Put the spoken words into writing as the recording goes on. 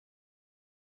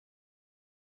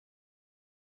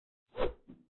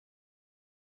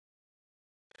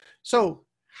So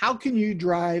how can you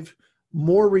drive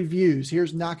more reviews?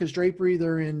 Here's Naka's Drapery.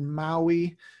 They're in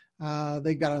Maui.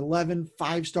 They've got 11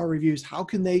 5-star reviews. How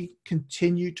can they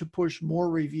continue to push more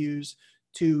reviews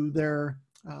to their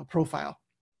profile?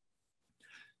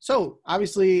 So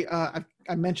obviously, I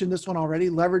mentioned this one already,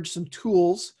 leverage some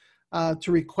tools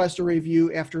to request a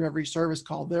review after every service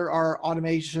call. There are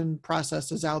automation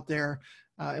processes out there,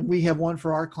 and we have one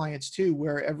for our clients too,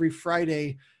 where every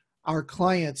Friday, our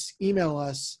clients email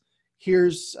us,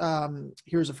 here's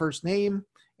a first name,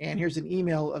 and here's an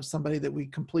email of somebody that we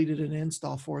completed an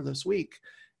install for this week.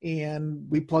 And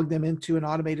we plug them into an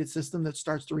automated system that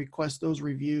starts to request those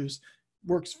reviews.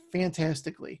 Works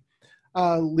fantastically.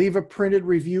 Leave a printed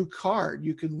review card.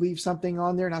 You could leave something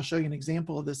on there, and I'll show you an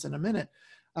example of this in a minute.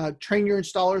 Train your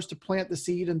installers to plant the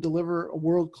seed and deliver a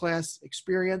world-class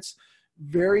experience.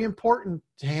 Very important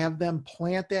to have them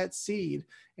plant that seed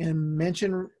and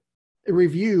mention a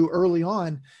review early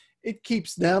on. It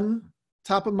keeps them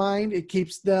top of mind. It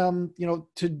keeps them,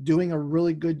 to doing a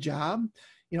really good job,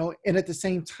 and at the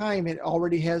same time, it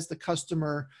already has the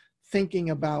customer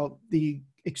thinking about the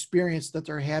experience that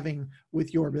they're having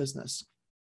with your business.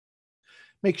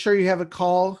 Make sure you have a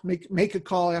call, make a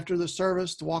call after the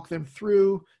service to walk them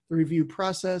through the review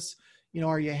process.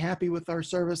 Are you happy with our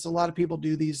service? A lot of people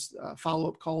do these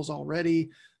follow-up calls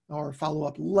already, or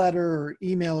follow-up letter or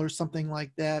email or something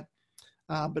like that.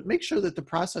 But make sure that the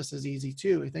process is easy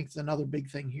too. I think it's another big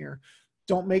thing here.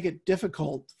 Don't make it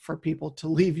difficult for people to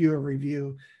leave you a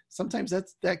review. Sometimes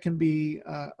that can be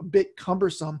a bit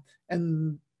cumbersome,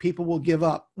 and people will give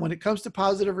up. When it comes to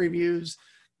positive reviews,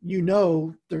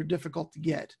 they're difficult to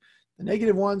get. The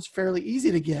negative ones, fairly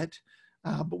easy to get,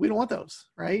 but we don't want those,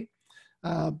 right?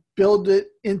 Build it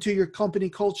into your company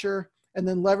culture, and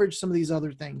then leverage some of these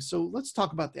other things. So let's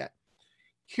talk about that.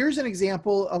 Here's an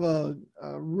example of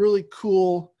a really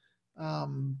cool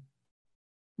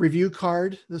review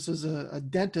card. This is a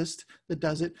dentist that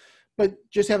does it, but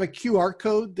just have a QR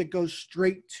code that goes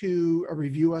straight to a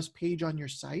Review Us page on your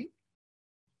site.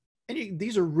 And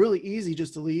these are really easy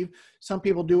just to leave. Some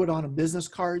people do it on a business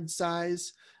card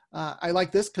size. I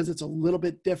like this because it's a little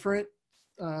bit different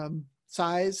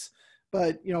size,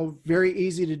 but very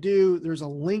easy to do. There's a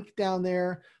link down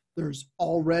there. There's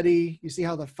already, you see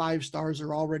how the 5 stars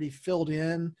are already filled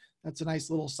in. That's a nice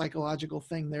little psychological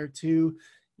thing there too.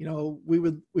 We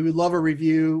would love a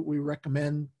review. We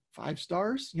recommend 5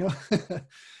 stars,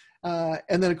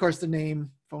 and then of course the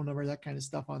name, phone number, that kind of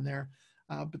stuff on there.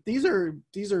 But these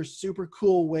are super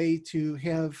cool way to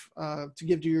have to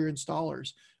give to your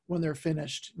installers when they're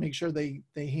finished. Make sure they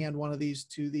hand one of these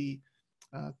to the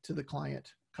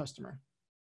client customer.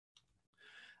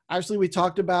 Obviously, we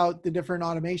talked about the different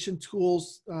automation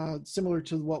tools similar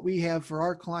to what we have for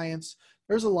our clients.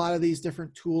 There's a lot of these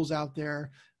different tools out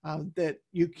there that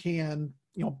you can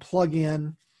plug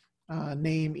in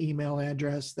name, email,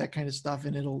 address, that kind of stuff,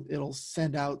 and it'll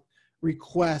send out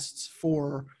requests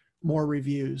for more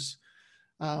reviews.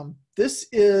 This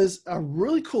is a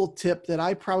really cool tip that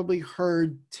I probably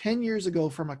heard 10 years ago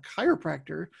from a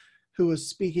chiropractor who was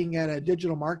speaking at a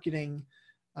digital marketing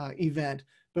event.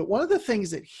 But one of the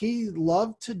things that he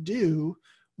loved to do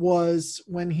was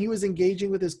when he was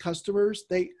engaging with his customers,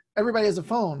 everybody has a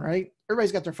phone, right?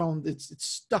 Everybody's got their phone. It's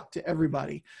stuck to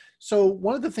everybody. So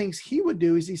one of the things he would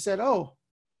do is he said, "Oh,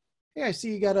 hey, I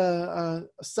see you got a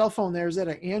cell phone there. Is that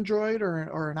an Android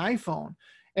or an iPhone?"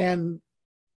 And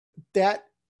that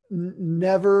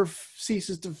never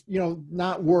ceases to,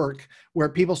 not work, where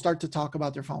people start to talk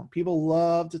about their phone. People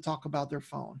love to talk about their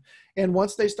phone. And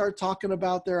once they start talking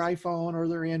about their iPhone or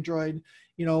their Android,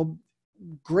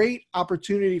 great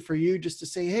opportunity for you just to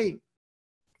say, "Hey,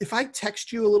 if I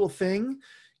text you a little thing,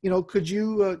 could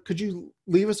you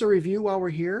leave us a review while we're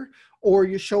here?" Or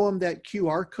you show them that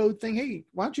QR code thing. "Hey,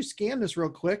 why don't you scan this real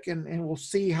quick and we'll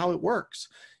see how it works,"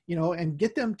 and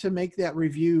get them to make that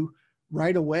review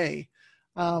right away.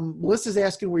 Melissa's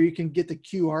asking where you can get the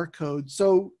QR code.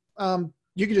 So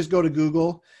you can just go to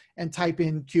Google and type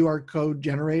in QR code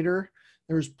generator.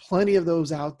 There's plenty of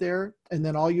those out there. And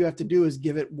then all you have to do is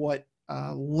give it what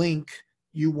link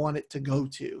you want it to go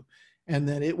to. And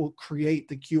then it will create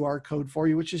the QR code for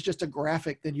you, which is just a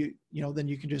graphic that then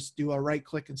you can just do a right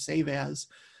click and save as.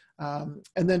 And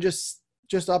then just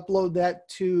upload that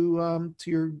to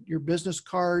your business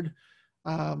card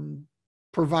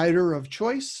provider of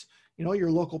choice,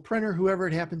 your local printer, whoever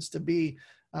it happens to be.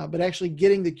 But actually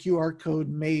getting the QR code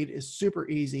made is super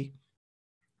easy.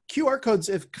 QR codes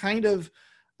have kind of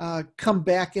come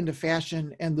back into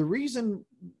fashion, and the reason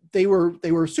they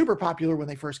were super popular when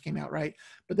they first came out, right?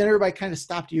 But then everybody kind of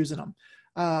stopped using them.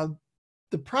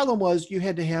 the problem was you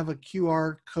had to have a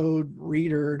QR code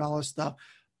reader and all this stuff.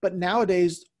 But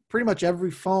nowadays, pretty much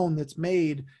every phone that's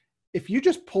made, if you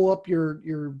just pull up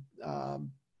your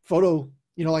photo,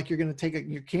 you know, like you're going to take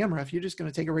your camera, if you're just going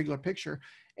to take a regular picture,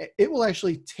 it will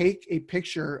actually take a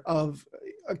picture of,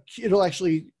 it'll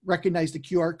actually recognize the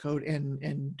QR code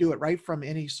and do it right from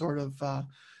any sort of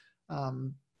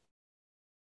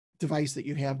device that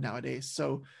you have nowadays.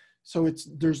 So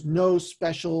there's no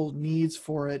special needs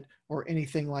for it or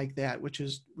anything like that, which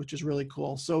is really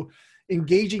cool. So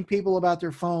engaging people about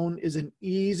their phone is an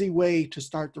easy way to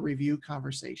start the review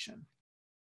conversation.